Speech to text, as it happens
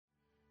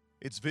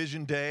It's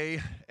Vision Day,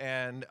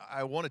 and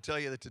I want to tell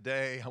you that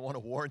today, I want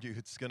to warn you,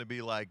 it's going to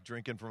be like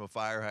drinking from a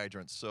fire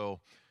hydrant. So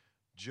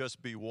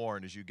just be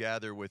warned as you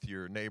gather with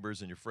your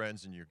neighbors and your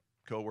friends and your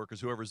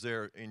coworkers, whoever's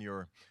there in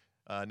your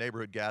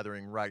neighborhood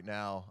gathering right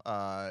now,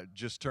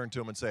 just turn to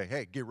them and say,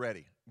 hey, get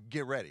ready,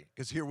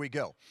 because here we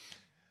go.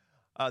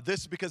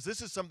 Because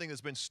this is something that's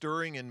been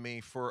stirring in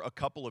me for a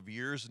couple of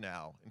years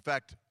now. In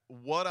fact,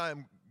 what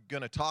I'm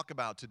going to talk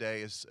about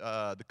today is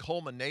the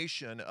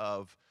culmination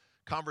of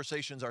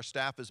conversations our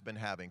staff has been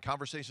having,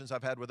 conversations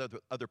I've had with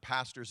other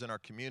pastors in our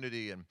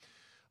community, and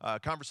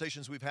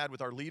conversations we've had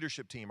with our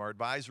leadership team, our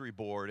advisory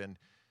board,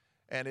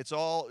 and it's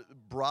all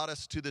brought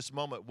us to this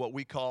moment, what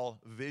we call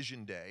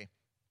Vision Day.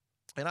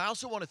 And I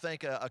also want to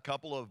thank a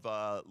couple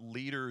of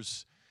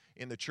leaders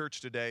in the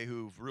church today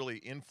who've really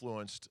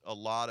influenced a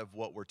lot of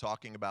what we're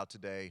talking about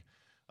today.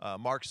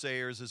 Mark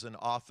Sayers is an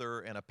author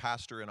and a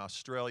pastor in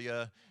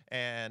Australia,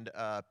 and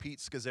Pete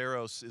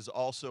Scazeros is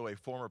also a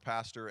former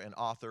pastor and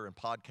author and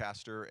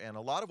podcaster, and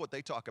a lot of what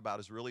they talk about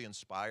has really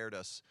inspired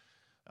us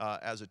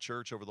as a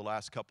church over the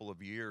last couple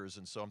of years,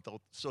 and so I'm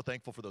so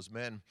thankful for those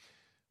men.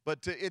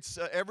 But it's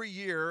every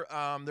year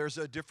there's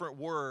a different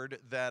word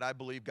that I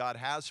believe God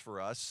has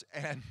for us,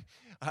 and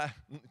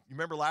you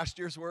remember last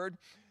year's word?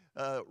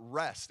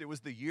 Rest. It was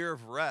the year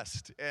of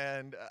rest,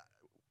 and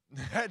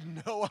had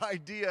no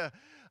idea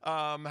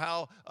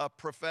how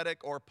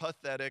prophetic or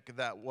pathetic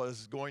that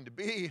was going to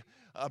be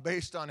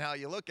based on how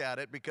you look at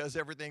it, because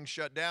everything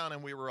shut down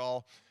and we were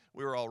all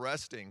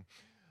resting.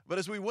 But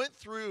as we went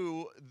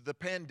through the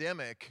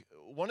pandemic,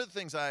 one of the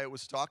things I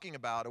was talking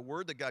about, a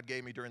word that God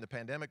gave me during the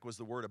pandemic, was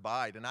the word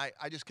abide. And I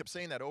just kept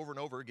saying that over and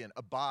over again.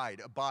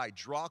 Abide,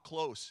 draw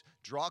close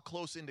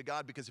into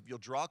God, because if you'll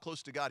draw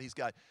close to God, He's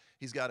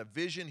got a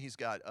vision, He's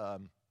got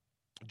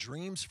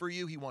dreams for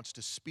you. He wants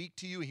to speak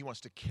to you. He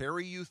wants to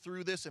carry you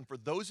through this. And for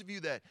those of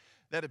you that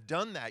have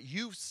done that,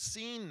 you've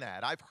seen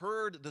that. I've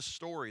heard the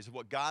stories of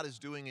what God is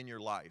doing in your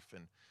life.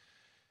 And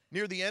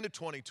near the end of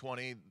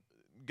 2020,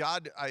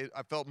 God, I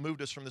felt, moved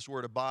us from this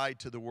word abide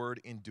to the word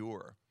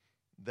endure.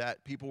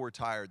 That people were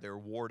tired, they were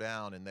wore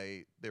down, and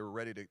they were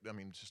ready to,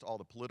 just all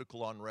the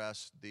political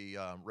unrest, the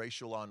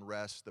racial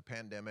unrest, the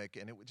pandemic,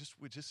 and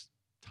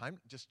time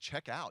to just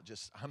check out.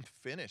 I'm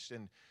finished.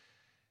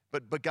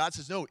 But God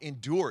says, no,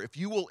 endure. If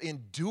you will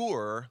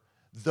endure,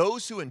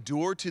 those who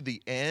endure to the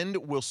end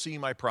will see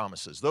my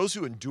promises. Those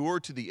who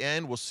endure to the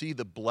end will see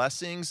the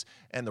blessings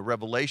and the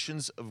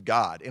revelations of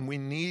God. And we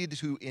need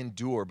to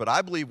endure. But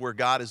I believe where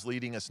God is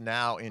leading us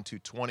now into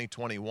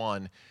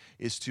 2021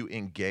 is to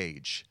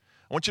engage.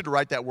 I want you to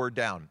write that word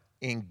down,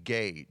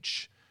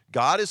 engage.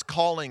 God is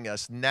calling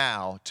us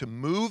now to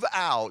move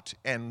out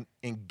and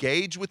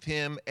engage with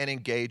Him and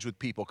engage with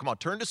people. Come on,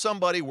 turn to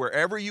somebody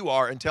wherever you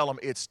are and tell them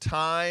it's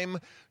time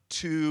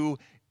to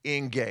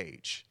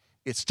engage.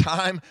 It's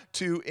time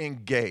to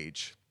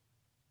engage.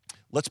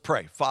 Let's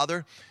pray.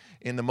 Father,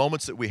 in the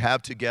moments that we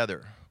have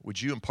together, would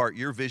you impart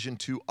your vision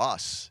to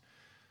us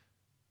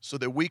so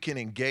that we can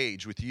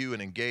engage with you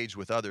and engage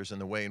with others in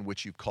the way in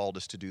which you've called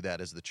us to do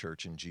that as the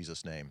church, in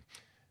Jesus' name.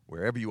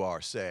 Wherever you are,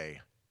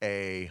 say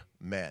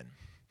amen.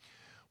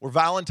 Well,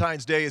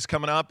 Valentine's Day is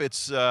coming up.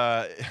 It's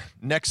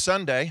next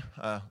Sunday.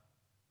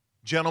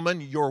 Gentlemen,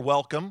 you're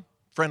welcome.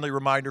 Friendly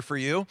reminder for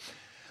you.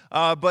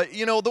 But,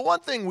 the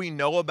one thing we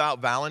know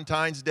about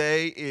Valentine's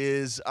Day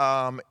is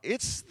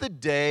it's the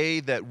day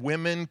that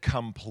women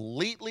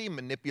completely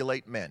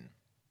manipulate men.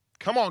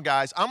 Come on,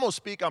 guys. I'm going to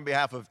speak on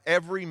behalf of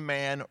every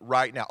man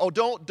right now. Oh,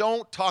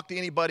 don't talk to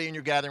anybody in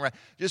your gathering. Right?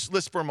 Just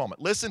listen for a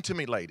moment. Listen to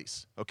me,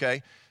 ladies,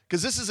 okay?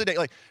 Because this is a day,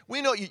 like,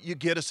 we know you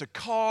get us a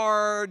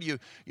card, you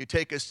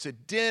take us to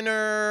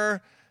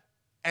dinner,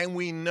 and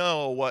we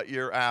know what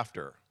you're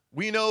after.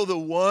 We know the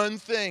one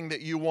thing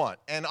that you want.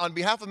 And on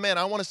behalf of men,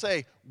 I want to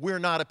say, we're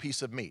not a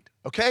piece of meat,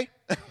 okay?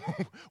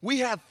 We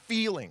have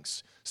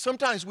feelings.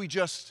 Sometimes we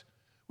just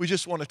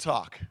want to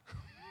talk.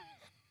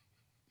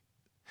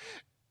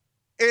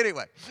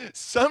 Anyway,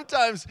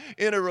 sometimes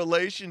in a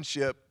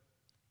relationships,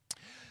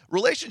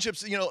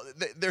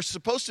 they're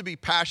supposed to be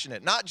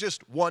passionate, not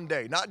just one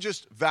day, not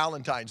just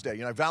Valentine's Day.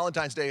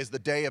 Valentine's Day is the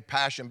day of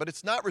passion, but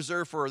it's not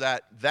reserved for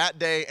that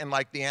day and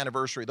like the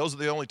anniversary. Those are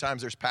the only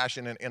times there's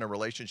passion in a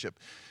relationship.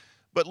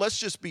 But let's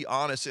just be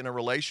honest, in a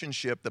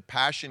relationship, the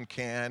passion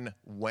can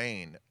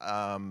wane.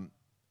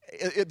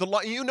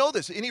 You know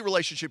this, any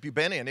relationship you've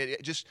been in,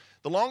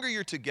 the longer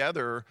you're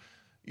together,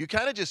 you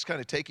kind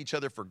of take each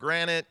other for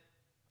granted.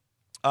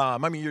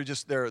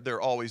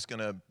 They're always going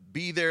to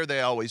be there.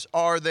 They always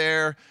are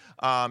there.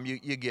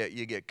 You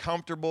get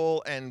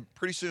comfortable, and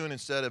pretty soon,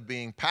 instead of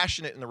being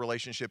passionate in the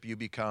relationship, you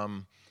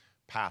become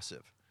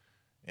passive.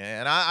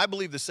 And I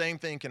believe the same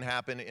thing can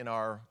happen in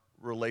our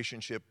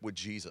relationship with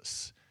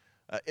Jesus.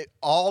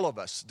 All of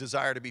us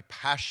desire to be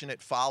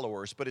passionate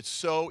followers, but it's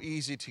so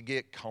easy to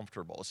get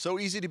comfortable. It's so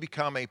easy to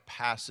become a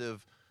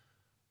passive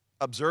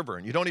observer,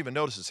 and you don't even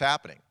notice it's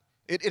happening.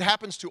 It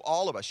happens to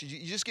all of us.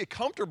 You just get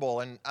comfortable,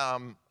 and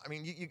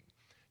you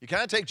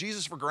kind of take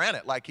Jesus for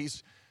granted, like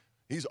he's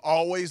He's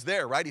always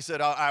there, right? He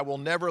said, I will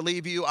never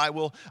leave you. I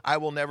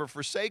will never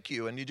forsake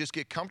you. And you just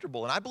get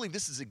comfortable. And I believe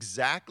this is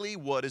exactly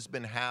what has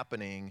been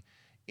happening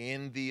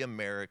in the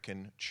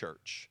American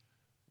church.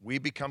 We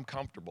become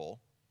comfortable,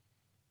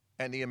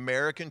 and the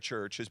American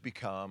church has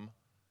become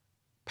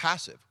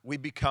passive. We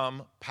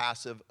become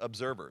passive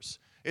observers.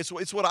 It's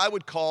what I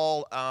would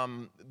call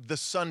the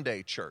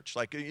Sunday church.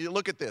 Like, you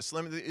look at this.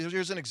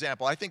 Here's an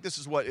example. I think this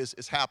is what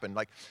has happened.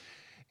 Like,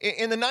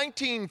 in the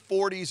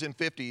 1940s and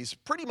 50s,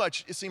 pretty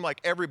much it seemed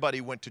like everybody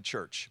went to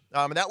church.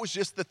 And that was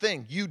just the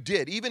thing. You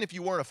did. Even if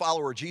you weren't a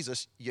follower of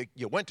Jesus,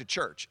 you went to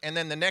church. And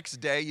then the next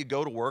day you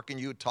go to work and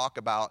you would talk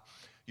about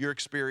your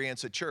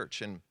experience at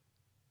church. And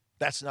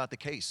that's not the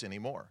case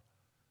anymore.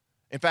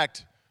 In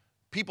fact,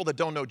 people that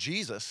don't know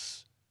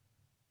Jesus,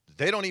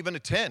 they don't even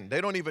attend.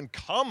 They don't even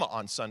come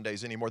on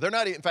Sundays anymore. They're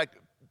not, in fact,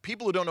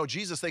 people who don't know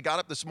Jesus, they got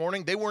up this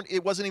morning,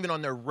 it wasn't even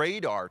on their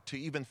radar to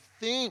even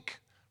think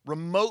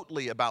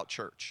remotely about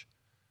church.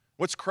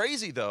 What's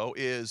crazy, though,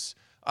 is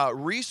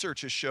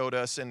research has showed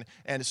us,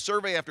 and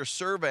survey after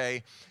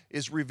survey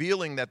is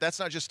revealing that that's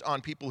not just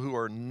on people who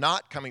are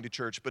not coming to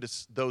church, but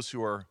it's those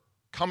who are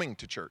coming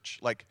to church.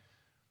 Like,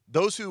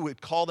 those who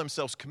would call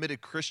themselves committed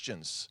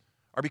Christians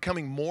are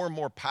becoming more and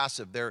more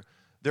passive.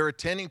 They're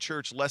attending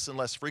church less and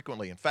less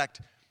frequently. In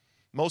fact,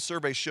 most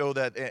surveys show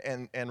that,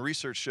 and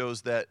research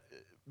shows that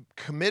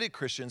committed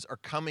Christians are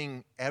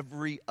coming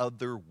every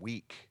other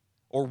week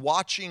or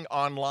watching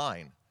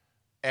online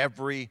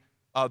every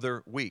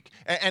other week.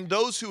 And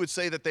those who would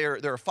say that they're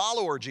a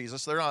follower of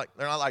Jesus, they're not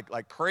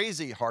like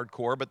crazy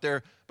hardcore,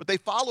 but they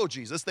follow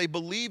Jesus, they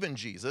believe in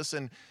Jesus,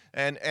 and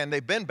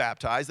they've been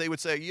baptized. They would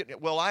say,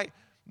 well,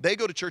 they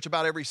go to church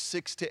about every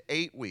 6 to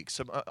 8 weeks,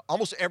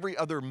 almost every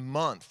other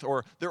month,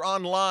 or they're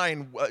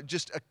online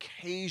just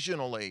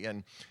occasionally.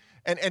 And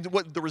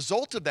what the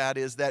result of that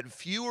is that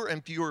fewer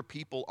and fewer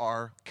people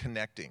are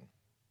connecting.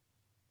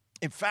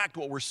 In fact,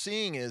 what we're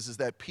seeing is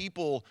that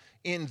people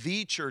in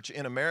the church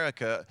in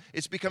America,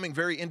 it's becoming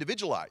very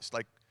individualized.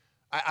 Like,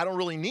 I don't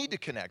really need to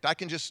connect. I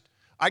can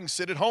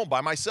sit at home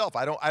by myself.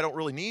 I don't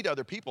really need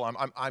other people.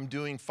 I'm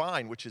doing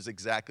fine, which is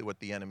exactly what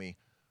the enemy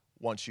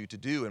wants you to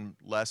do. And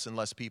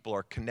less people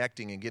are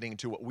connecting and getting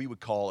into what we would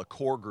call a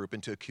core group,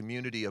 into a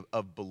community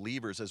of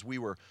believers, as we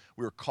were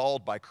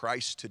called by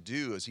Christ to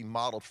do, as he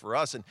modeled for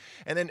us. And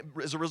then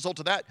as a result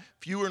of that,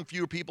 fewer and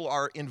fewer people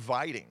are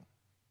inviting.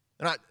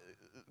 They're not,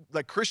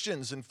 like,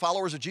 Christians and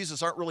followers of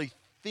Jesus aren't really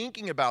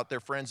thinking about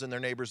their friends and their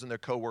neighbors and their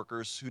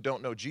coworkers who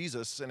don't know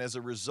Jesus. And as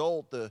a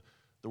result, the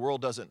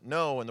world doesn't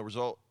know, and the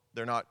result,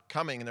 they're not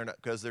coming, and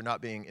because they're not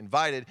being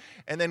invited.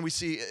 And then we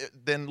see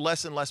then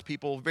less and less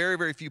people, very,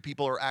 very few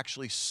people are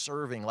actually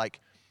serving, like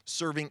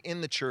serving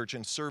in the church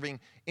and serving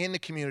in the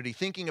community,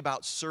 thinking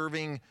about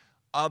serving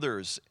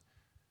others.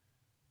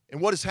 And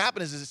what has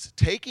happened is it's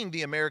taking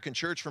the American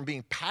church from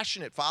being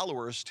passionate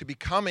followers to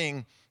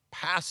becoming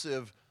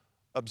passive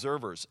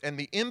observers. And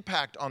the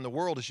impact on the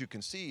world, as you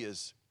can see,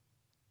 is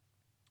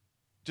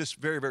just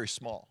very, very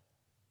small.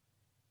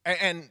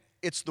 And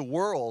it's the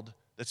world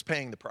that's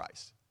paying the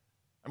price.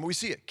 I mean, we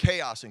see it: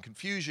 chaos and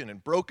confusion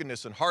and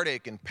brokenness and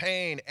heartache and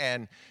pain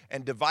and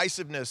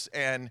divisiveness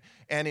and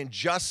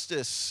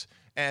injustice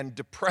and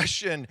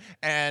depression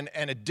and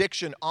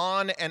addiction,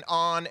 on and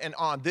on and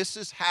on. This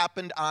has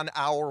happened on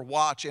our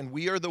watch, and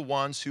we are the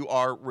ones who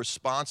are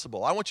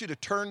responsible. I want you to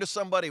turn to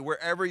somebody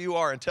wherever you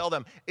are and tell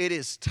them it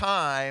is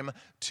time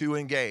to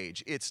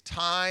engage. It's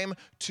time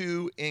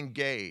to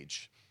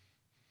engage.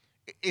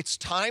 It's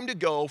time to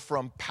go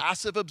from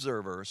passive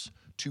observers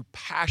to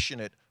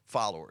passionate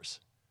followers.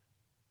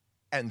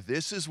 And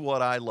this is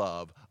what I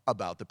love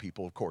about the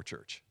people of Core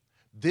Church.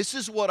 This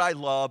is what I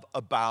love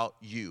about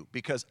you,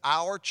 because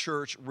our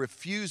church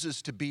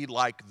refuses to be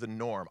like the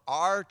norm.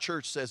 Our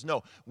church says,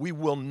 no, we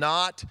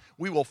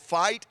will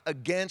fight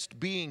against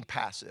being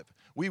passive.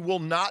 We will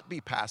not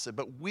be passive,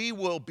 but we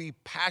will be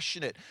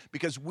passionate,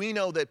 because we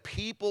know that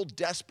people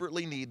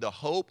desperately need the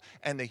hope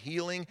and the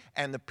healing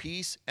and the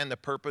peace and the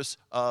purpose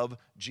of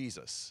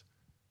Jesus.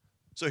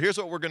 So here's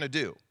what we're going to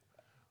do.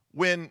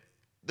 When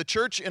the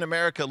church in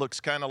America looks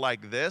kind of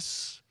like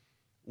this,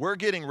 we're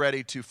getting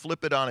ready to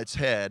flip it on its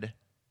head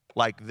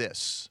like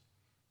this.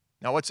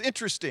 Now, what's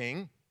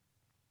interesting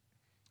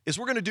is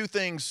we're going to do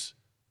things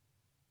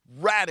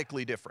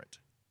radically different.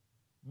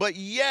 But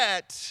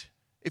yet,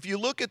 if you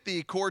look at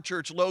the Core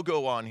Church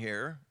logo on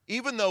here,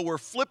 even though we're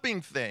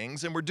flipping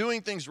things and we're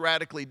doing things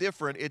radically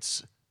different,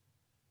 it's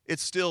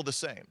still the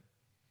same.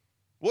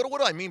 What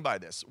do I mean by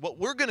this? What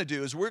we're going to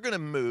do is we're going to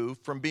move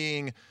from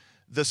being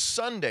the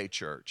Sunday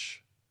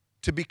church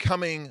to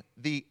becoming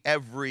the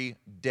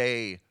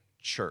everyday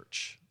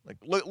church. Like,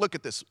 look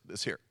at this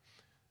here.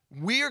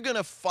 We are going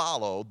to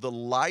follow the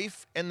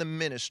life and the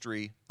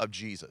ministry of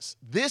Jesus.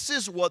 This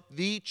is what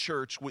the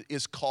church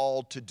is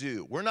called to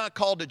do. We're not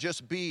called to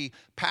just be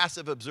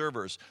passive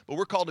observers, but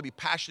we're called to be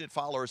passionate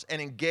followers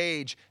and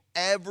engage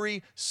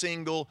every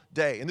single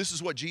day. And this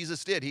is what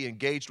Jesus did. He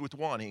engaged with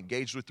 1, he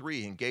engaged with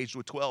 3, he engaged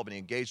with 12, and he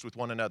engaged with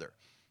one another.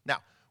 Now,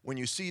 when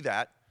you see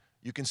that,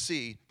 you can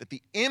see that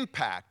the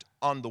impact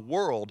on the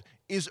world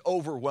is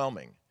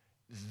overwhelming.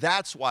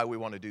 That's why we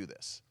want to do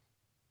this.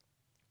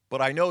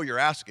 But I know you're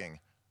asking,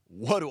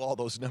 what do all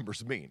those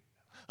numbers mean?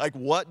 Like,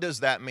 what does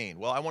that mean?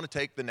 Well, I want to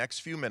take the next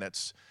few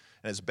minutes,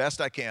 and as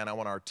best I can, I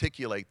want to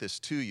articulate this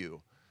to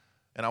you.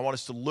 And I want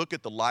us to look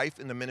at the life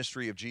and the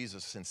ministry of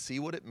Jesus and see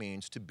what it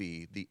means to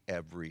be the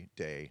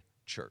everyday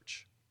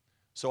church.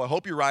 So I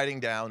hope you're writing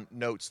down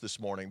notes this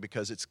morning,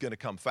 because it's going to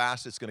come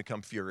fast, it's going to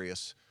come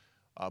furious.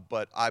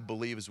 But I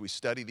believe as we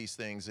study these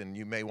things, and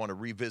you may want to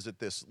revisit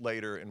this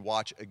later and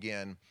watch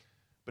again,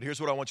 but here's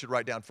what I want you to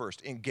write down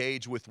first.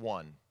 Engage with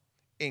one.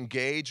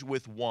 Engage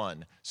with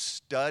one.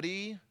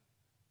 Study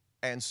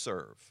and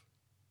serve.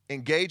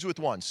 Engage with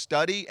one.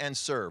 Study and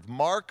serve.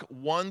 Mark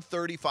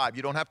 1:35.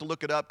 You don't have to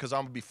look it up, because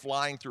I'm going to be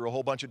flying through a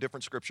whole bunch of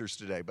different scriptures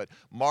today. But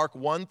Mark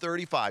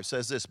 1:35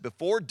 says this: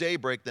 before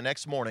daybreak the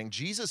next morning,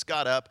 Jesus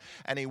got up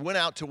and he went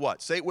out to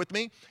what? Say it with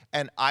me.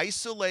 An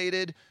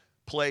isolated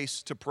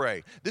place to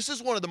pray. This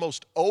is one of the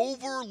most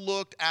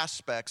overlooked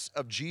aspects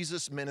of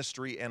Jesus'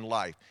 ministry and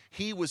life.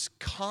 He was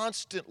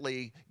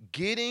constantly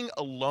getting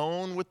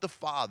alone with the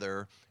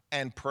Father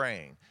and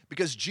praying,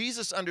 because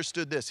Jesus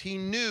understood this. He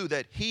knew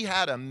that he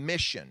had a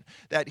mission,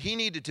 that he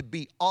needed to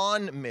be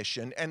on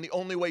mission, and the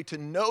only way to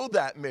know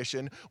that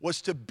mission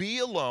was to be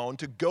alone,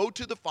 to go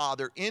to the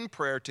Father in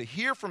prayer, to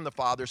hear from the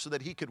Father so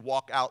that he could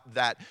walk out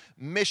that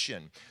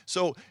mission.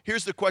 So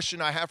here's the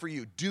question I have for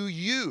you. Do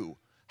you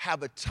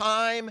have a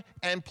time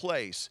and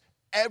place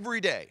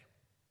every day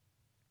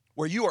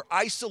where you are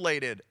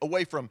isolated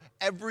away from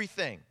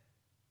everything,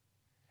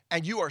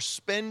 and you are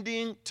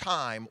spending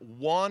time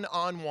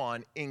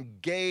one-on-one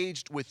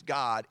engaged with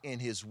God in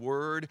his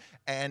word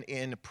and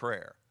in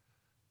prayer?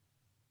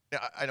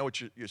 I know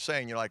what you're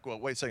saying. You're like, well,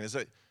 wait a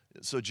second.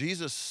 So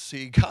Jesus,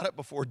 he got up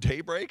before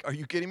daybreak? Are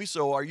you kidding me?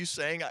 So are you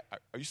saying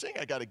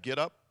I got to get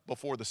up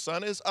before the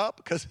sun is up?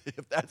 Because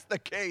if that's the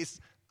case,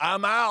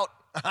 I'm out.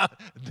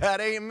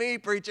 That ain't me,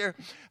 preacher.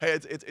 Hey,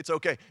 it's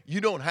okay.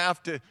 You don't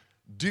have to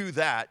do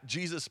that.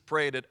 Jesus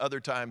prayed at other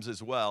times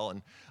as well.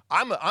 And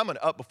I'm an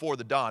up before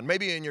the dawn.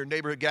 Maybe in your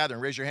neighborhood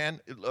gathering, raise your hand.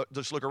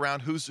 Just look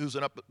around. Who's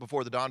an up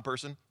before the dawn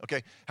person?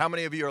 Okay. How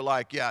many of you are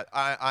like, yeah,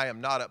 I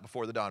am not up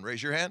before the dawn?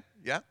 Raise your hand.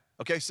 Yeah.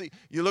 Okay. See,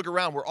 you look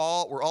around. We're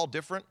all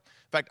different.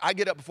 In fact, I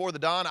get up before the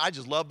dawn. I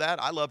just love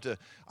that. I love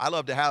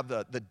to have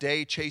the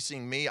day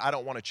chasing me. I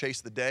don't want to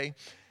chase the day.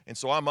 And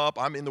so I'm up,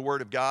 I'm in the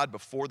Word of God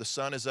before the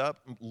sun is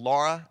up.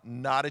 Laura,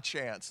 not a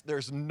chance.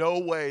 There's no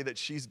way that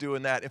she's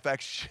doing that. In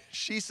fact,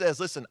 she says,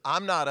 listen,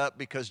 I'm not up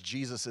because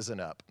Jesus isn't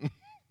up.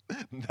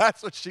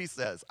 That's what she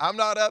says. I'm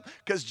not up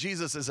because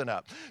Jesus isn't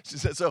up. She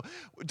says, so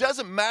it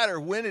doesn't matter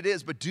when it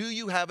is, but do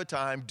you have a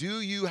time? Do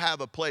you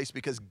have a place?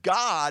 Because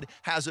God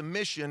has a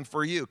mission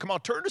for you. Come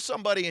on, turn to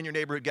somebody in your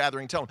neighborhood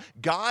gathering and tell them,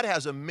 God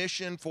has a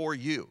mission for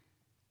you.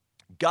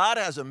 God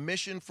has a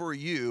mission for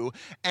you,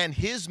 and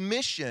his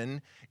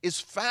mission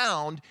is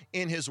found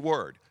in his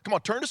word. Come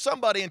on, turn to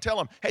somebody and tell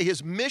them, hey,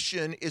 his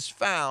mission is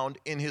found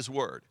in his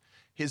word.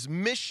 His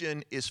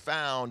mission is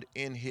found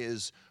in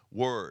his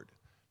word.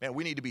 Man,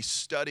 we need to be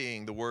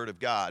studying the word of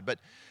God. But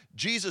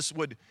Jesus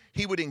would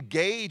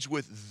engage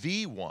with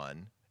the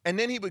one, and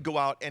then he would go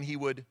out and he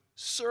would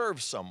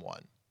serve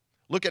someone.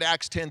 Look at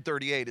Acts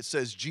 10:38. It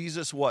says,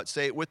 Jesus what?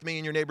 Say it with me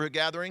in your neighborhood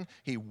gathering.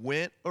 He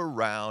went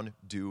around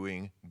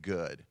doing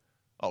good.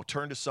 Oh,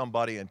 turn to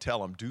somebody and tell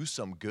them, do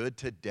some good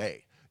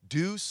today.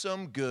 Do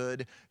some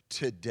good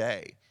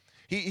today.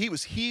 He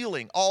was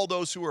healing all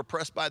those who were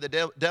oppressed by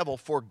the devil,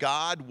 for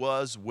God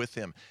was with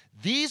him.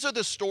 These are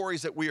the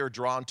stories that we are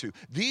drawn to.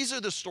 These are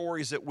the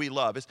stories that we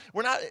love.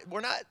 We're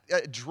not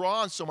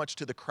drawn so much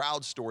to the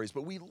crowd stories,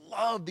 but we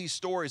love these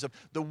stories of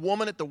the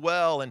woman at the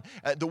well, and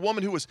the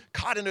woman who was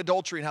caught in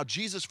adultery and how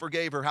Jesus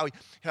forgave her,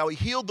 how he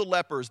healed the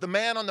lepers, the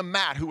man on the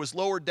mat who was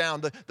lowered down,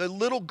 the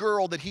little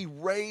girl that he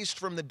raised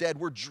from the dead.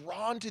 We're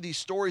drawn to these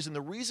stories, and the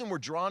reason we're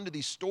drawn to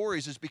these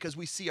stories is because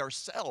we see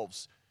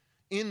ourselves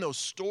in those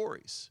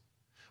stories.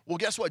 Well,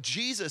 guess what?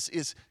 Jesus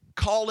is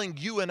calling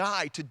you and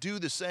I to do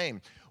the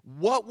same.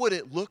 What would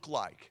it look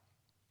like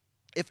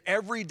if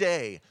every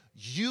day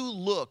you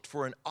looked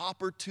for an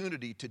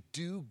opportunity to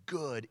do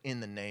good in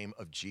the name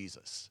of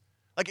Jesus?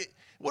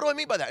 What do I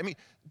mean by that? I mean,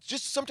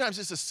 just sometimes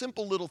it's a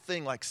simple little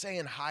thing like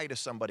saying hi to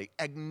somebody,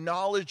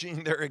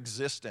 acknowledging their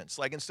existence.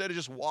 Like instead of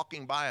just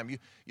walking by them,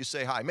 you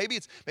say hi. Maybe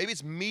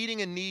it's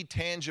meeting a need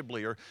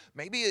tangibly, or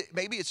maybe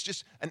it's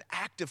just an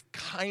act of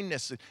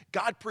kindness.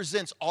 God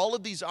presents all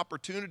of these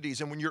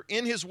opportunities, and when you're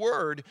in his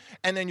word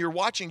and then you're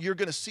watching, you're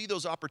going to see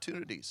those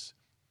opportunities.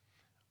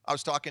 I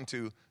was talking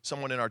to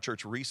someone in our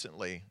church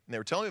recently, and they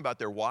were telling me about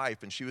their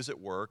wife, and she was at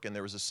work, and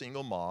there was a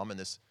single mom, and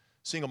this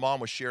single mom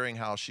was sharing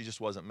how she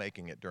just wasn't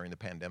making it during the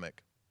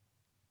pandemic.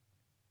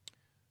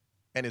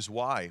 And his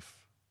wife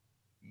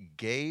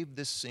gave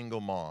this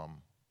single mom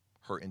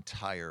her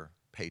entire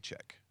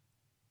paycheck,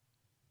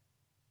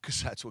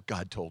 because that's what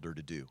God told her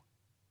to do.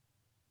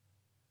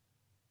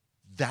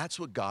 That's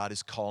what God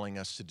is calling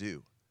us to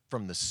do,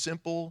 from the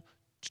simple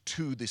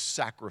to the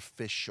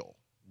sacrificial.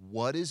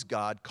 What is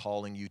God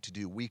calling you to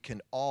do? We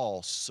can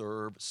all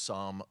serve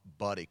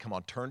somebody. Come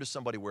on, turn to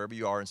somebody wherever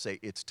you are and say,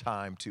 it's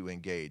time to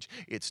engage.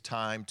 It's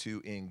time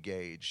to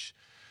engage.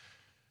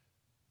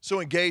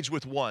 So engage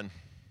with one.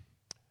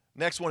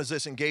 Next one is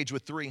this, engage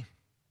with three.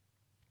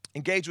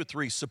 Engage with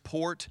three,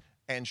 support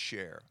and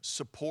share.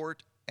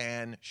 Support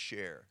and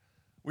share.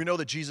 We know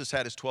that Jesus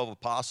had his 12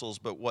 apostles,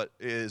 but what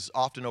is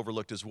often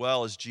overlooked as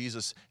well is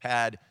Jesus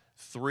had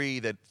three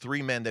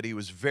men that he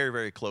was very,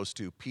 very close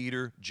to,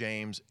 Peter,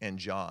 James, and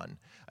John.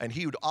 And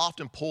he would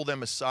often pull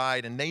them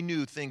aside, and they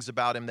knew things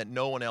about him that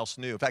no one else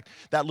knew. In fact,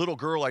 that little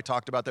girl I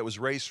talked about that was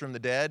raised from the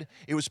dead,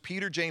 it was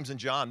Peter, James, and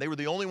John. They were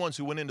the only ones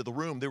who went into the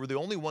room. They were the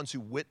only ones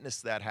who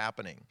witnessed that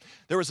happening.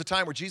 There was a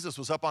time where Jesus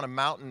was up on a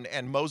mountain,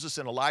 and Moses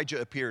and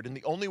Elijah appeared, and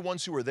the only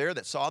ones who were there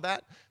that saw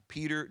that,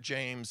 Peter,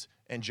 James,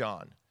 and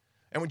John.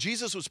 And when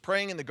Jesus was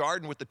praying in the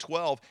garden with the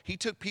 12, he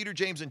took Peter,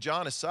 James, and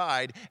John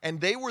aside,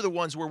 and they were the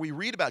ones where we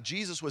read about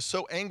Jesus was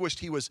so anguished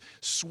he was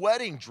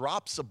sweating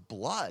drops of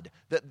blood.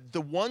 That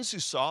the ones who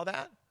saw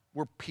that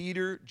were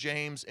Peter,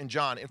 James, and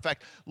John. In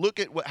fact,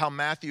 look at how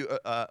Matthew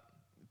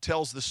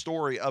tells the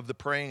story of the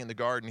praying in the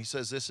garden. He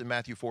says this in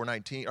Matthew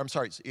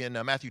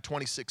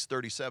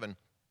 26:37.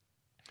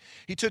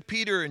 He took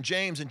Peter and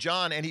James and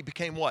John, and he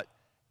became what?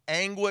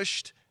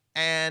 Anguished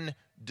and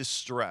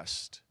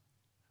distressed.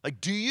 Like,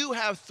 do you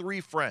have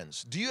three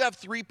friends? Do you have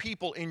three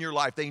people in your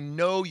life? They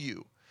know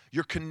you.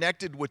 You're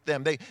connected with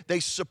them. They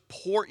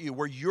support you,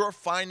 where you're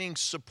finding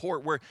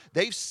support, where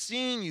they've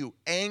seen you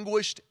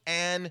anguished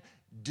and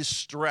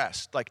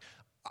distressed. Like,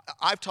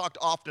 I've talked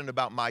often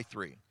about my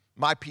three,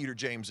 my Peter,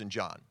 James, and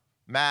John.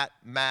 Matt,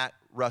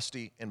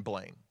 Rusty, and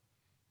Blaine.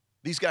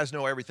 These guys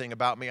know everything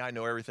about me. I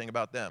know everything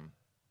about them.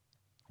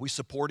 We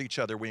support each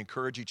other. We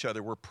encourage each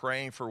other. We're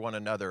praying for one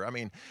another. I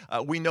mean,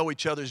 we know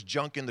each other's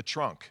junk in the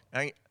trunk.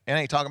 I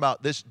ain't talking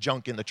about this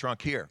junk in the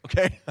trunk here,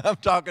 okay? I'm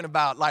talking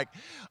about, like,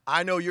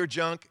 I know your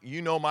junk.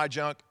 You know my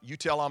junk. You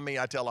tell on me.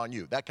 I tell on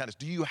you. That kind of stuff.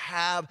 Do you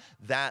have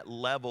that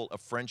level of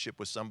friendship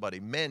with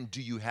somebody? Men,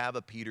 do you have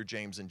a Peter,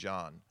 James, and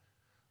John?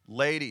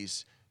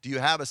 Ladies, do you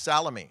have a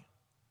Salome,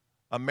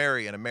 a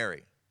Mary, and a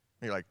Mary?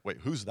 And you're like, wait,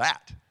 who's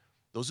that?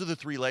 Those are the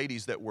three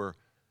ladies that were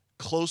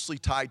closely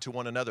tied to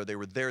one another. They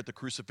were there at the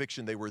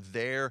crucifixion. They were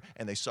there,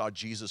 and they saw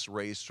Jesus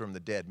raised from the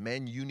dead.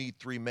 Men, you need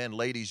three men.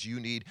 Ladies, you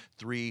need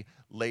three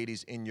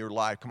ladies in your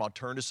life. Come on,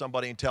 turn to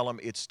somebody and tell them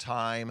it's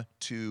time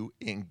to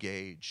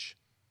engage.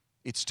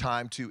 It's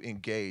time to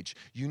engage.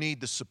 You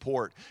need the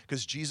support,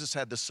 because Jesus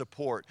had the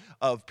support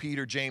of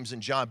Peter, James,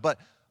 and John.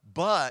 But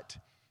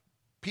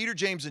Peter,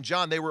 James, and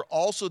John, they were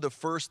also the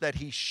first that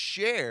he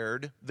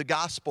shared the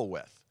gospel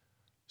with.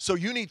 So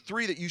you need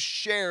three that you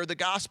share the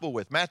gospel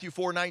with. Matthew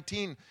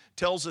 4:19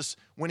 tells us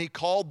when he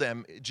called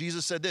them,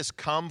 Jesus said this,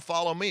 come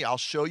follow me. I'll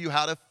show you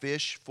how to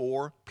fish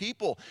for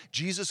people.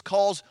 Jesus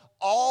calls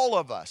all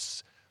of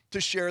us to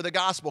share the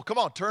gospel. Come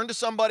on, turn to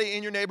somebody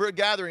in your neighborhood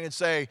gathering and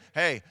say,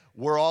 hey,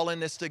 we're all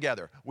in this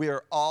together. We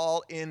are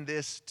all in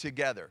this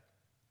together.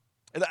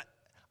 And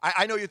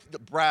I know you,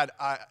 Brad,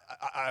 I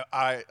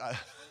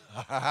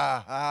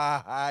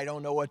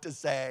don't know what to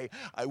say.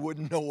 I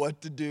wouldn't know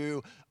what to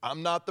do.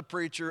 I'm not the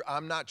preacher.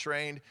 I'm not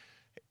trained.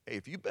 Hey,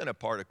 if you've been a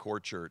part of Core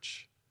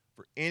Church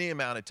for any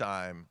amount of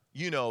time,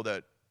 you know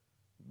that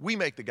we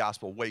make the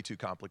gospel way too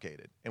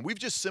complicated. And we've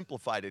just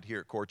simplified it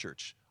here at Core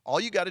Church. All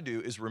you got to do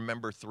is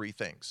remember three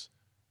things.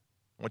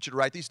 I want you to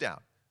write these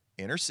down.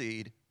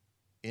 Intercede,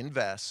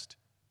 invest,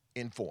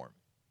 inform.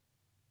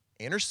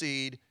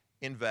 Intercede,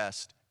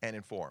 invest, and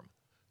inform.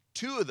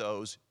 Two of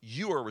those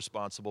you are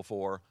responsible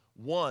for.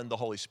 One, the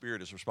Holy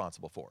Spirit is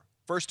responsible for.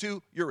 First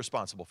two, you're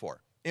responsible for.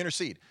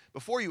 Intercede.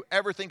 Before you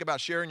ever think about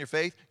sharing your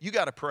faith, you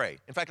got to pray.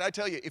 In fact, I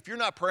tell you, if you're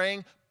not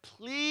praying,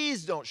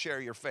 please don't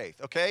share your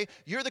faith, okay?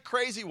 You're the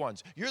crazy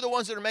ones. You're the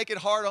ones that are making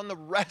it hard on the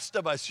rest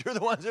of us. You're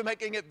the ones that are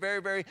making it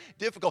very, very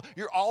difficult.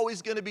 You're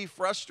always going to be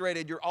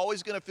frustrated. You're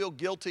always going to feel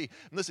guilty.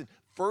 And listen,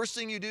 first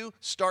thing you do,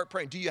 start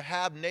praying. Do you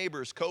have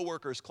neighbors,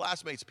 coworkers,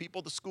 classmates, people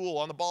at the school,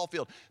 on the ball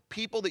field,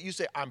 people that you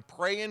say, I'm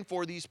praying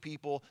for these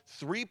people,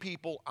 three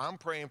people I'm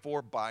praying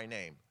for by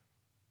name.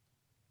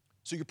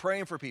 So you're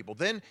praying for people.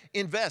 Then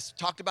invest.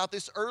 Talked about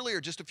this earlier,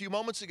 just a few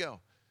moments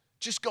ago.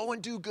 Just go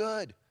and do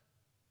good.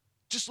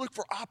 Just look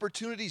for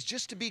opportunities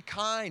just to be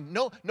kind.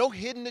 No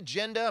hidden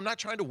agenda. I'm not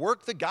trying to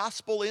work the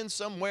gospel in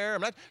somewhere.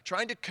 I'm not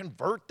trying to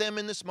convert them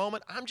in this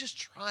moment. I'm just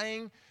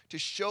trying to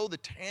show the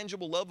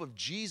tangible love of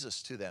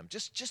Jesus to them.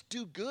 Just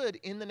do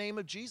good in the name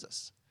of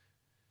Jesus.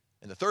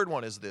 And the third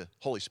one is the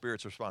Holy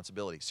Spirit's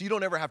responsibility. So you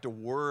don't ever have to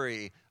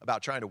worry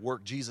about trying to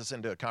work Jesus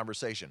into a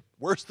conversation.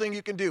 Worst thing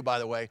you can do, by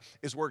the way,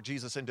 is work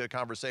Jesus into a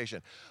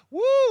conversation.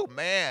 Woo,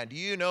 man, do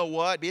you know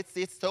what?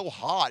 It's so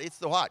hot. It's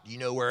so hot. Do you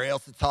know where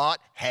else it's hot?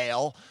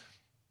 Hell.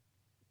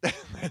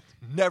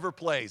 Never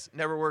plays,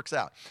 never works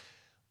out.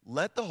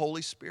 Let the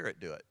Holy Spirit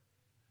do it.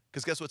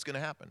 Because guess what's going to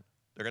happen?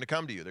 They're going to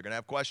come to you. They're going to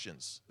have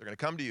questions. They're going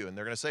to come to you, and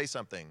they're going to say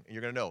something, and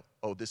you're going to know,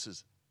 oh, this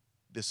is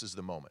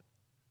the moment.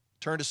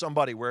 Turn to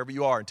somebody wherever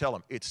you are and tell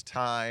them, it's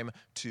time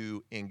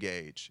to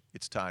engage.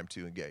 It's time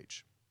to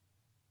engage.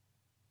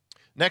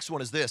 Next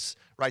one is this.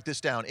 Write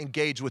this down.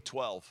 Engage with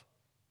 12.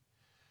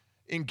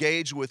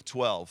 Engage with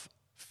 12.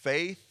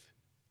 Faith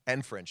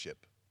and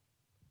friendship.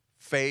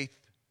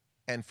 Faith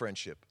and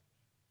friendship.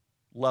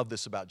 Love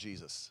this about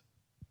Jesus.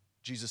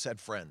 Jesus had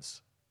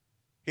friends.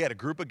 He had a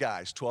group of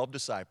guys, 12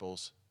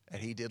 disciples,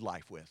 and he did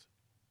life with.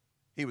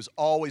 He was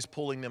always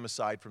pulling them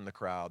aside from the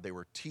crowd. They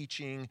were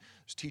teaching. There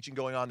was teaching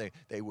going on.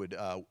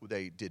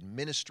 They did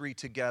ministry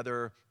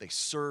together. They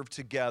served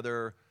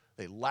together.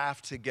 They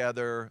laughed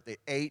together. They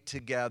ate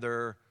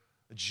together.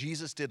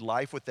 Jesus did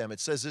life with them. It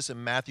says this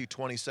in Matthew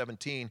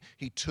 20:17.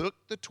 He took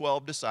the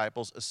 12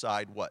 disciples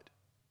aside what?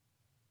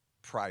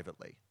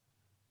 Privately.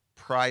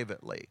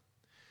 Privately.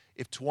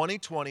 If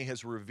 2020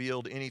 has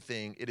revealed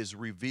anything, it has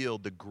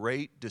revealed the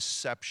great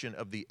deception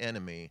of the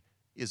enemy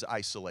is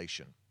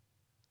isolation.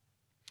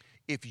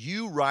 If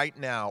you right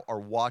now are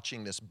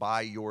watching this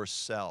by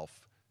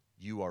yourself,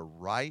 you are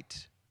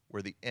right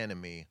where the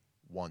enemy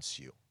wants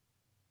you.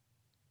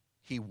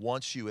 He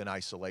wants you in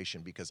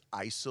isolation because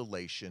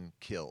isolation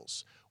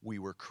kills. We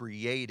were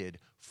created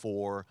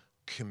for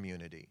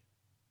community.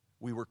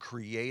 We were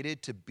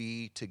created to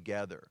be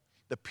together.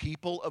 The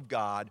people of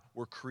God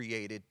were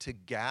created to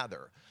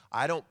gather.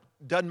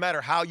 Doesn't matter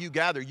how you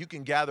gather. You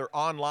can gather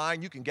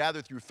online. You can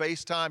gather through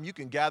FaceTime. You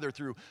can gather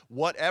through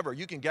whatever.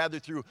 You can gather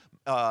through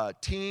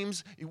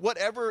Teams.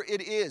 Whatever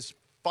it is,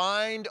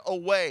 find a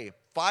way.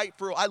 Fight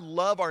for. I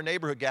love our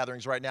neighborhood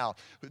gatherings right now.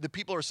 The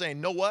people are saying,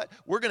 know what?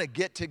 We're going to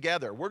get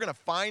together. We're going to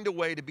find a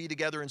way to be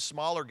together in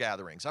smaller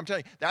gatherings. I'm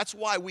telling you, that's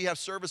why we have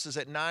services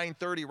at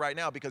 9:30 right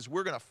now, because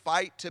we're going to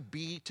fight to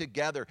be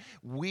together.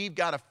 We've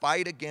got to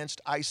fight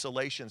against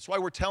isolation. That's why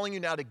we're telling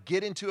you now to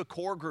get into a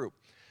core group.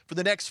 For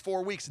the next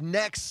 4 weeks,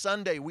 next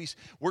Sunday,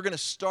 we're going to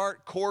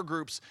start core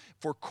groups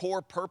for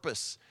core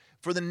purpose.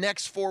 For the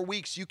next 4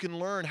 weeks, you can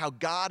learn how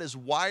God has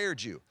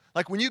wired you.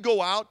 Like when you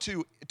go out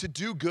to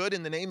do good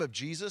in the name of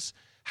Jesus,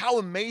 how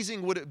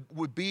amazing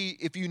would be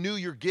if you knew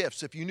your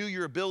gifts, if you knew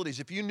your abilities,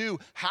 if you knew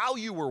how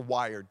you were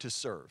wired to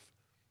serve.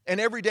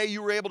 And every day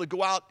you were able to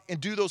go out and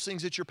do those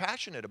things that you're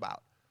passionate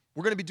about.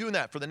 We're going to be doing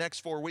that for the next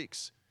 4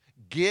 weeks.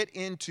 Get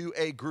into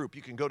a group.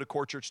 You can go to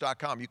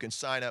corechurch.com. You can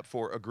sign up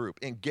for a group.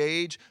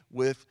 Engage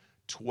with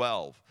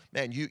 12.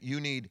 Man, you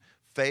need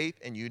faith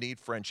and you need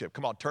friendship.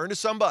 Come on, turn to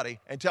somebody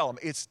and tell them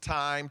it's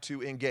time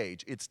to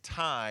engage. It's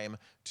time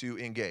to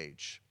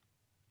engage.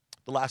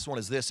 The last one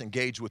is this: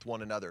 engage with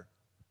one another.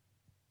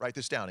 Write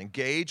this down.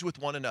 Engage with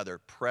one another.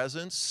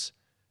 Presence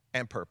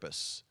and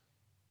purpose.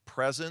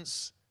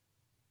 Presence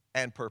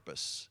and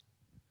purpose.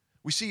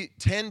 We see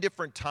 10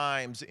 different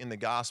times in the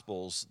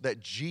Gospels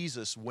that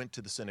Jesus went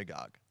to the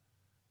synagogue.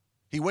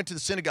 He went to the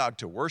synagogue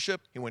to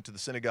worship. He went to the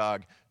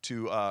synagogue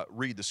to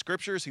read the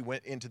scriptures. He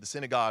went into the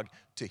synagogue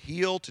to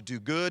heal, to do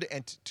good,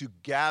 and to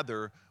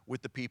gather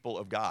with the people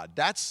of God.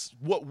 That's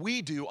what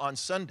we do on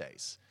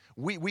Sundays.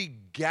 We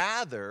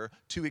gather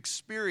to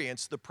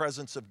experience the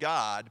presence of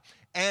God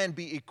and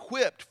be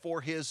equipped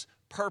for His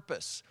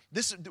purpose.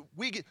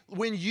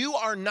 When you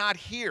are not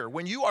here,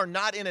 when you are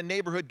not in a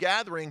neighborhood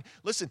gathering,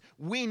 listen,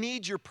 we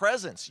need your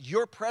presence.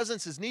 Your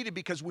presence is needed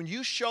because when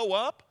you show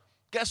up,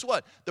 guess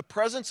what? The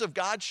presence of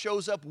God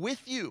shows up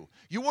with you.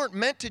 You weren't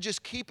meant to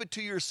just keep it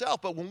to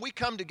yourself, but when we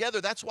come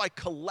together, that's why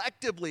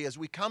collectively as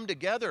we come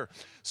together,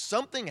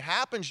 something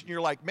happens and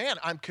you're like, man,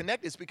 I'm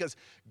connected. It's because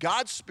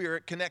God's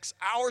Spirit connects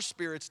our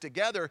spirits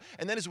together,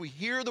 and then as we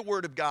hear the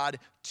Word of God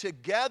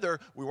together,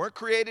 we weren't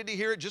created to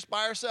hear it just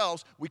by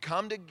ourselves. We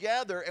come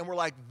together and we're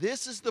like,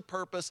 this is the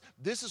purpose.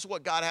 This is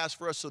what God has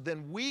for us. So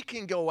then we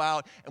can go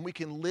out and we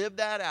can live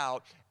that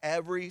out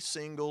every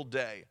single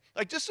day.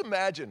 Like just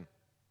imagine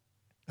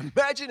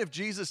if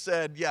Jesus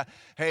said,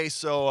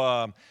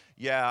 I'm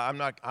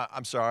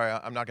sorry,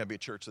 I'm not going to be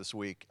at church this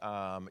week.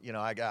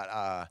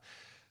 My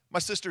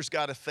sister's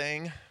got a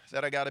thing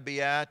that I got to be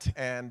at.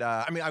 And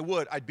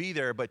I'd be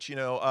there, but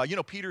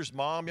Peter's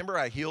mom, remember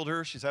I healed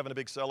her? She's having a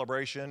big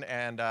celebration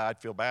and I'd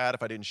feel bad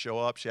if I didn't show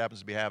up. She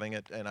happens to be having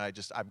it and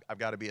I've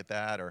got to be at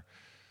that. Or,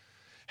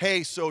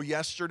 hey, so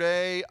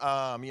yesterday,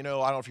 I don't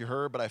know if you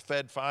heard, but I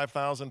fed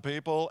 5,000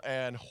 people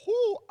and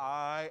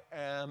I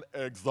am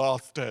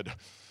exhausted.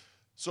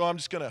 So I'm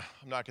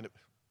not going to.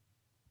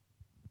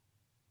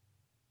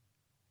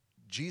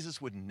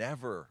 Jesus would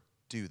never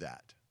do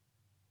that.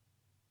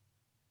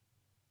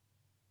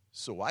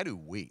 So why do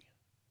we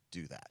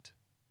do that?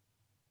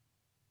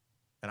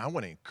 And I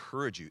want to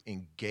encourage you,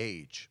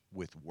 engage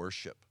with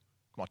worship.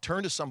 Come on,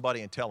 turn to somebody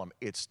and tell them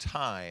it's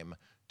time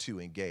to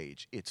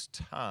engage. It's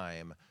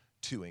time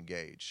to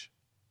engage.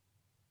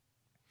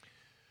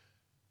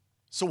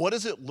 So what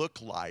does it look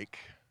like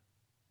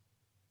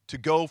to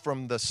go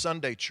from the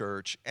Sunday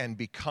church and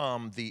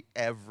become the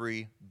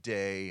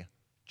everyday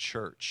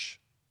church?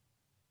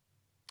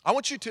 I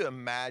want you to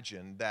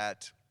imagine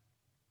that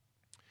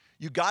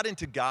you got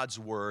into God's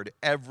Word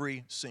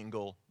every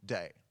single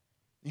day.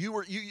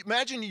 You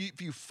imagine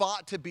if you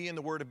fought to be in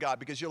the Word of God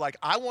because you're like,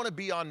 I want to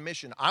be on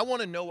mission. I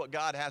want to know what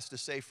God has to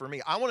say for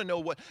me. I want to know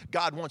what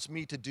God wants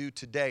me to do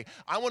today.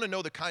 I want to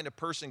know the kind of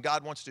person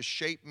God wants to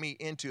shape me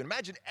into. And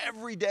imagine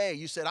every day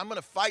you said, I'm going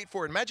to fight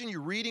for it. Imagine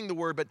you're reading the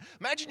Word, but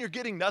imagine you're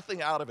getting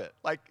nothing out of it.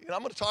 Like, I'm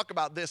going to talk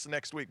about this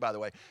next week, by the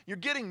way. You're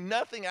getting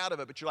nothing out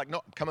of it, but you're like,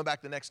 no, I'm coming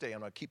back the next day. I'm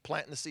going to keep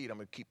planting the seed. I'm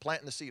going to keep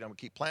planting the seed. I'm going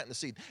to keep planting the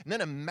seed. And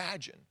then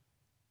imagine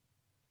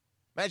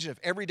if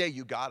every day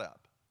you got up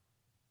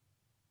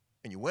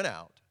and you went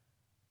out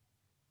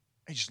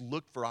and just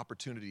look for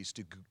opportunities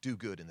to do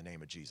good in the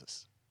name of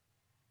Jesus.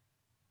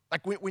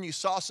 Like when you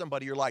saw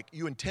somebody,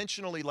 you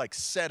intentionally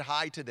said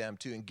hi to them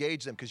to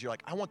engage them because you're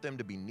like, I want them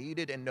to be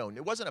needed and known.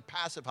 It wasn't a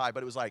passive hi,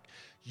 but it was like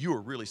you were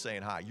really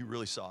saying hi. You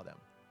really saw them.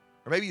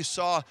 Or maybe you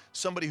saw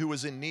somebody who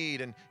was in need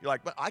and you're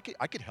like, but I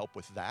could help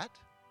with that.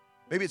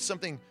 Maybe it's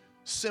something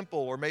simple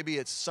or maybe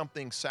it's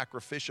something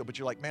sacrificial, but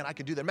you're like, man, I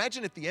can do that.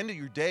 Imagine at the end of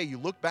your day, you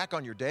look back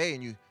on your day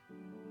and you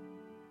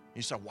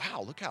say,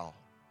 wow, look how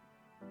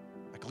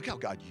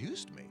God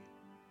used me.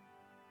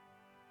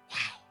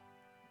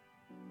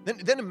 Wow.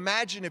 Then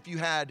imagine if you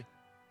had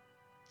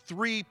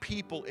 3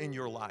 people in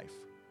your life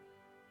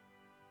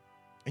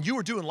and you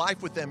were doing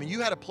life with them and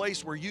you had a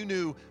place where you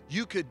knew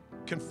you could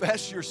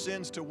confess your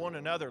sins to one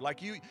another.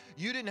 Like you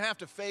didn't have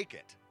to fake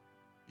it.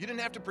 You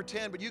didn't have to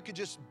pretend, but you could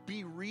just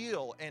be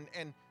real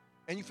and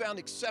you found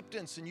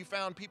acceptance and you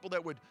found people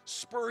that would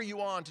spur you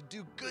on to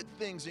do good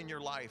things in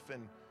your life.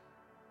 And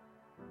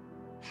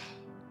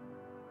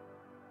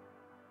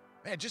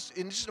man, just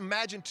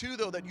imagine too,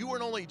 though, that you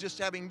weren't only just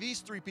having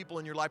these 3 people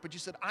in your life, but you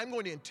said, I'm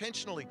going to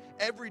intentionally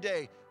every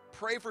day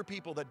pray for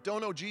people that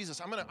don't know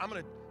Jesus. I'm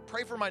gonna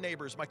pray for my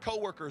neighbors, my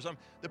coworkers,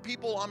 the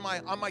people on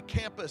my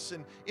campus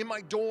and in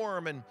my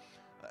dorm and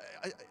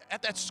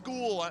at that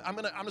school. I'm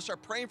gonna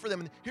start praying for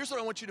them. And here's what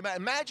I want you to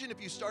imagine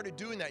if you started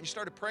doing that and you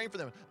started praying for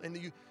them, and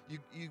you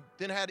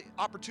then had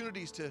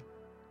opportunities to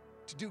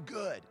do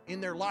good in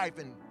their life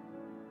and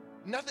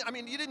nothing. I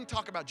mean, you didn't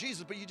talk about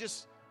Jesus, but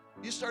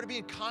you started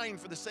being kind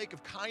for the sake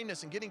of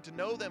kindness and getting to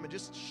know them and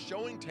just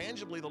showing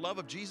tangibly the love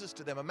of Jesus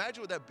to them.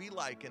 Imagine what that'd be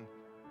like. And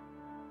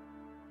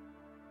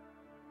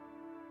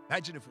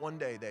imagine if one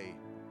day they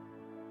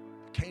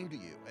came to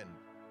you and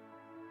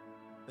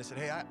they said,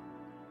 hey, I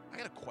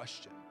got a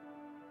question.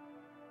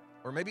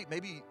 Or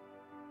maybe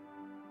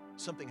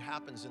something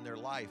happens in their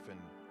life and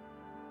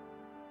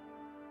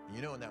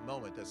in that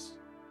moment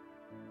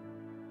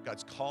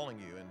God's calling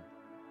you and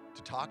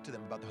to talk to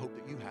them about the hope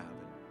that you have.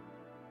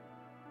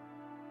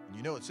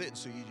 And it's it. And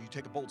so you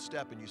take a bold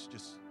step and you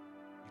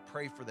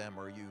pray for them,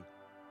 or you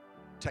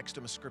text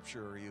them a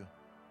scripture, or you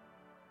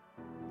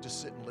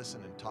just sit and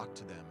listen and talk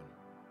to them. And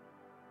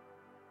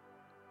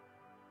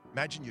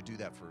imagine you do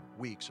that for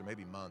weeks or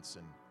maybe months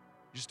and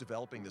you're just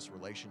developing this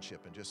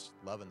relationship and just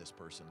loving this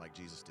person like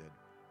Jesus did.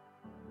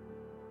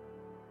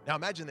 Now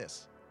imagine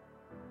this.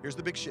 Here's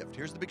the big shift.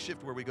 Here's the big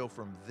shift where we go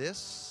from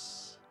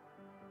this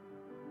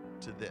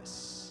to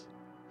this.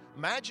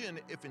 Imagine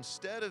if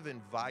instead of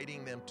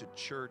inviting them to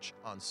church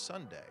on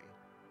Sunday,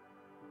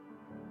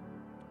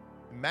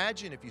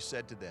 imagine if you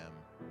said to them,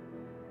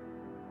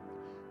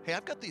 hey,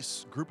 I've got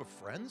this group of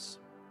friends,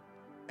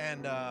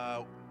 and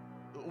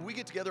we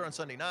get together on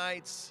Sunday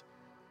nights,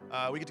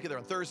 we get together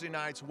on Thursday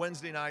nights,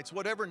 Wednesday nights,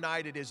 whatever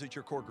night it is that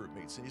your core group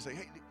meets. And you say,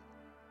 hey,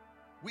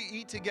 we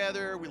eat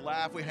together, we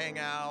laugh, we hang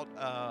out,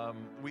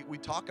 we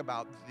talk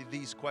about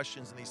these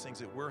questions and these things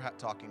that we're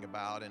talking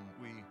about, and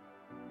we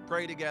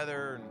pray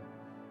together. And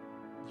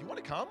you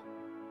want to come?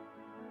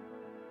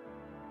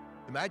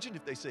 Imagine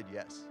if they said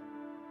yes.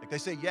 Like they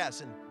say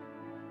yes, and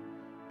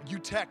you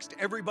text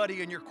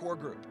everybody in your core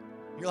group.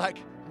 You're like,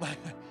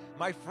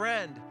 my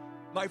friend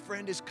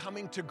is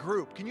coming to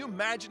group. Can you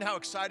imagine how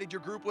excited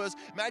your group was?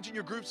 Imagine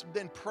your group's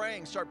then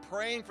start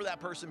praying for that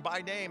person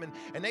by name,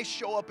 and they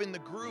show up in the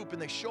group,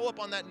 and they show up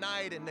on that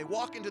night, and they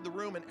walk into the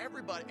room, and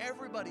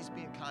everybody's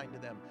being kind to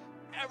them.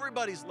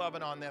 Everybody's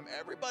loving on them.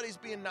 Everybody's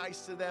being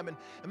nice to them. And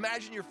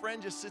imagine your friend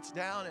just sits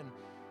down and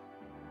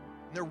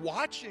they're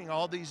watching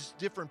all these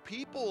different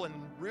people and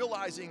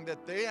realizing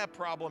that they have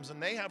problems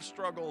and they have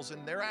struggles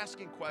and they're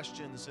asking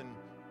questions. And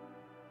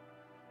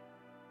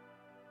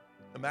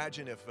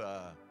imagine if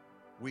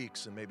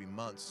weeks and maybe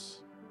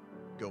months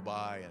go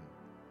by, and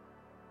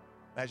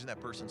imagine that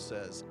person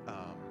says,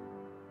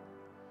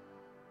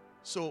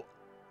 so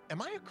am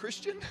I a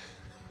Christian?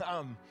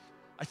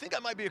 I think I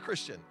might be a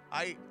Christian.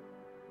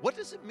 What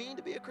does it mean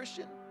to be a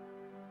Christian?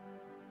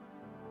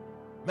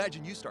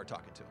 Imagine you start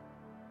talking to them.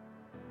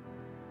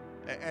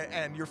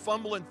 And you're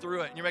fumbling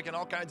through it, and you're making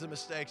all kinds of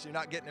mistakes. You're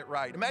not getting it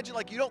right. Imagine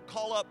you don't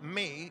call up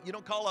me. You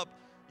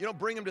don't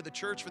bring them to the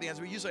church for the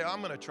answer. But you say,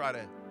 I'm going to try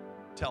to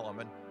tell them.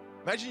 And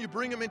imagine you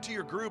bring them into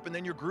your group, and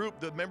then your group,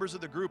 the members of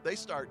the group, they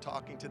start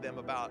talking to them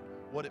about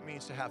what it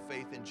means to have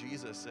faith in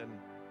Jesus. And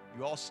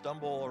you all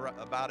stumble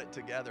about it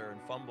together and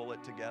fumble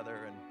it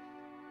together. And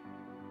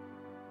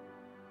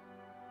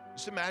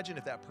just imagine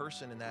if that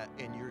person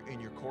in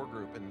your core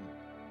group,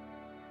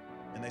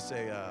 and they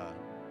say,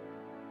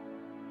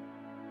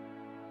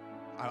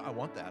 I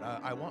want that.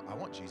 I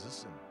want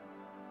Jesus. And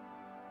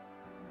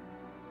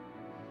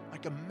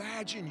Like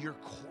imagine your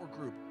core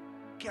group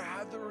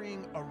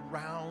gathering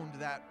around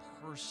that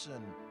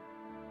person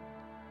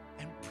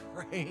and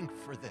praying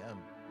for them.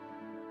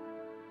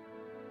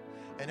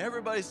 And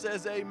everybody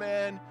says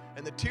amen,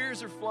 and the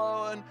tears are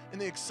flowing, and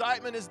the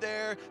excitement is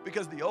there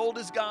because the old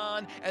is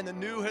gone and the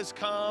new has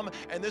come,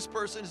 and this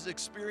person is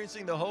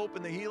experiencing the hope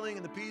and the healing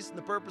and the peace and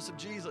the purpose of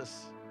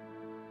Jesus.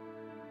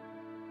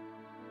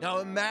 Now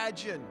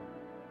imagine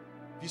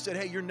if you said,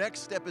 hey, your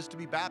next step is to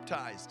be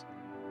baptized.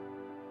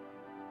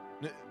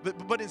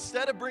 But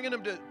instead of bringing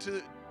them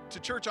to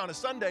church on a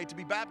Sunday to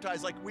be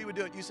baptized like we would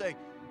do it, you say,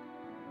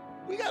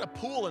 we got a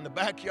pool in the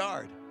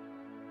backyard.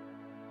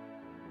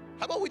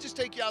 How about we just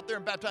take you out there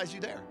and baptize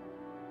you there?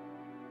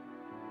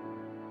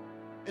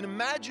 And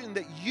imagine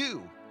that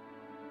you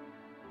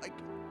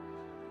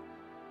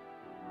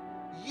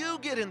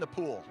get in the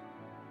pool.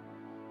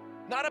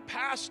 Not a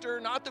pastor,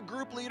 not the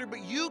group leader,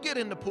 but you get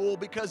in the pool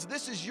because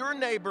this is your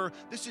neighbor,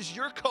 this is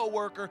your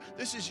coworker,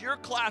 this is your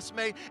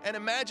classmate, and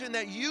imagine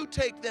that you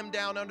take them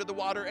down under the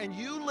water and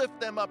you lift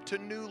them up to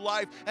new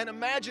life, and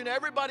imagine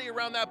everybody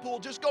around that pool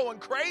just going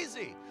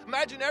crazy.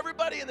 Imagine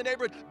everybody in the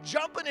neighborhood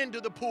jumping into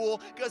the pool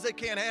because they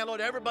can't handle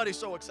it. Everybody's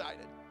so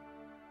excited.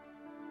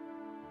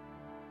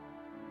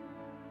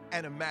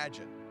 And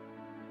imagine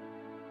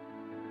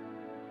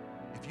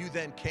if you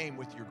then came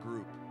with your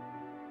group,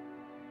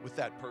 with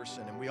that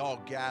person, and we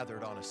all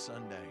gathered on a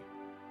Sunday.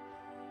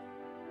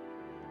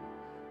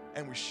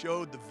 And we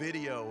showed the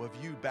video of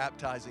you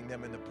baptizing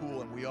them in the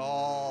pool, and we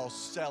all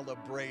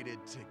celebrated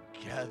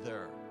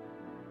together.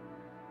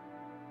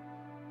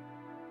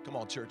 Come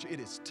on, church,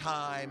 it is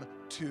time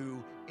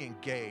to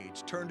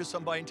engage. Turn to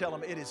somebody and tell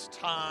them it is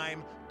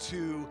time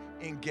to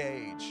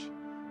engage.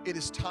 It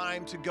is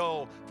time to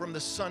go from the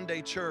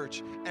Sunday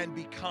church and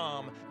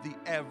become the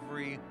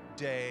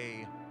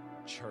everyday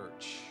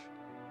church.